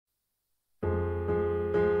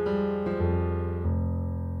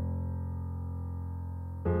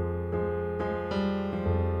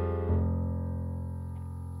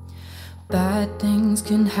Bad things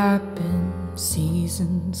can happen,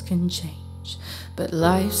 seasons can change, but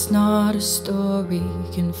life's not a story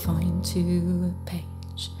confined to a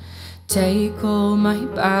page. Take all my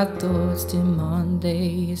bad thoughts, demand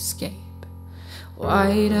they escape.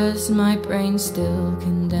 Why does my brain still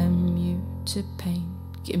condemn you to pain?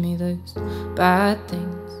 Give me those bad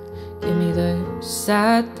things, give me those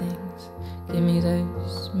sad things, give me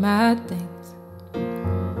those mad things.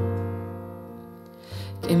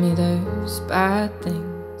 Give me those bad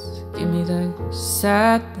things, give me those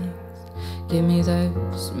sad things, give me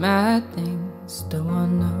those mad things. Don't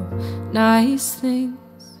want no nice things.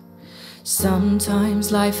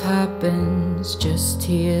 Sometimes life happens, just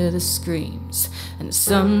hear the screams, and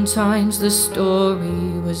sometimes the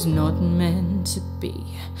story was not meant to be.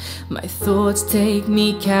 My thoughts take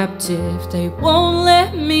me captive, they won't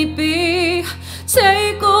let me be.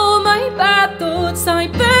 Take all my bad thoughts, I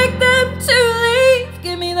beg them to leave.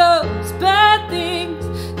 Give me those bad things,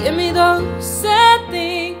 give me those sad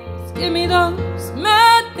things, give me those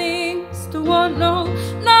mad things. Don't want no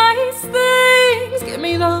nice things. Give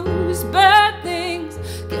me those bad things,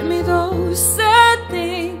 give me those sad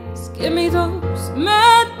things, give me those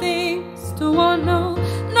mad things. Don't want no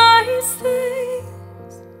nice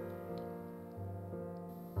things.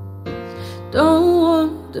 Don't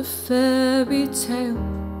want the fairy tale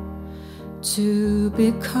to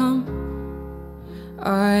become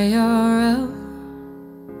IRL.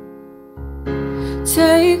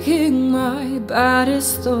 Taking my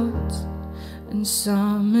baddest thoughts and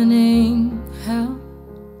summoning hell.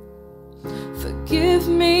 Forgive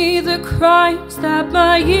me the crimes that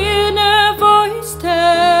my inner voice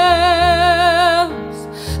tells.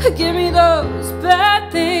 Give me those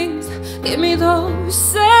bad things, give me those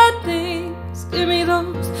sad things, give me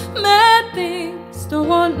those mad things. Don't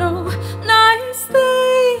want no nice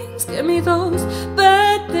things. Give me those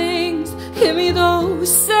bad things, give me those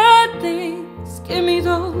sad things, give me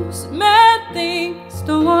those mad things.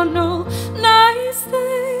 Don't want no nice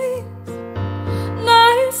things,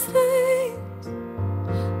 nice things,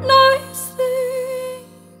 nice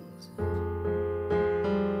things.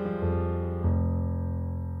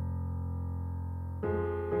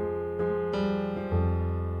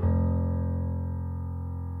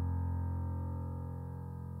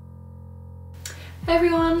 Hey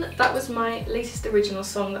everyone, that was my latest original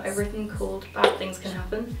song that I've written called Bad Things Can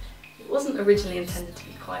Happen. It wasn't originally intended to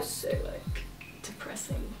be quite so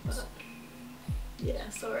depressing, but yeah,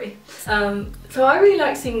 sorry. So I really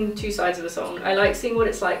like singing two sides of a song. I like seeing what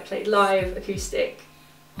it's like played live, acoustic,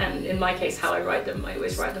 and in my case how I write them. I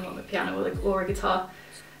always write them on the piano or a guitar,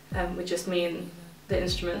 with just me and the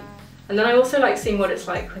instrument. And then I also like seeing what it's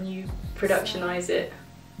like when you productionize it,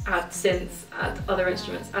 add synths, add other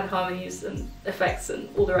instruments, add harmonies and effects and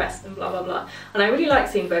all the rest and blah blah blah. And I really like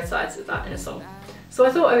seeing both sides of that in a song. So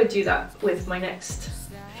I thought I would do that with my next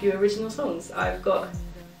few original songs. I've got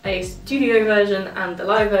a studio version and the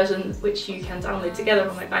live version, which you can download together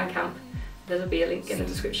on my Bandcamp. There'll be a link in the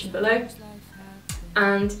description below.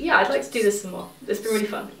 And yeah, I'd like to do this some more. It's been really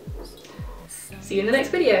fun. See you in the next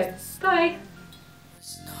video. Bye!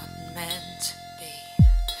 It's not meant to be.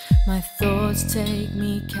 My thoughts take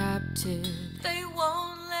me captive, they won't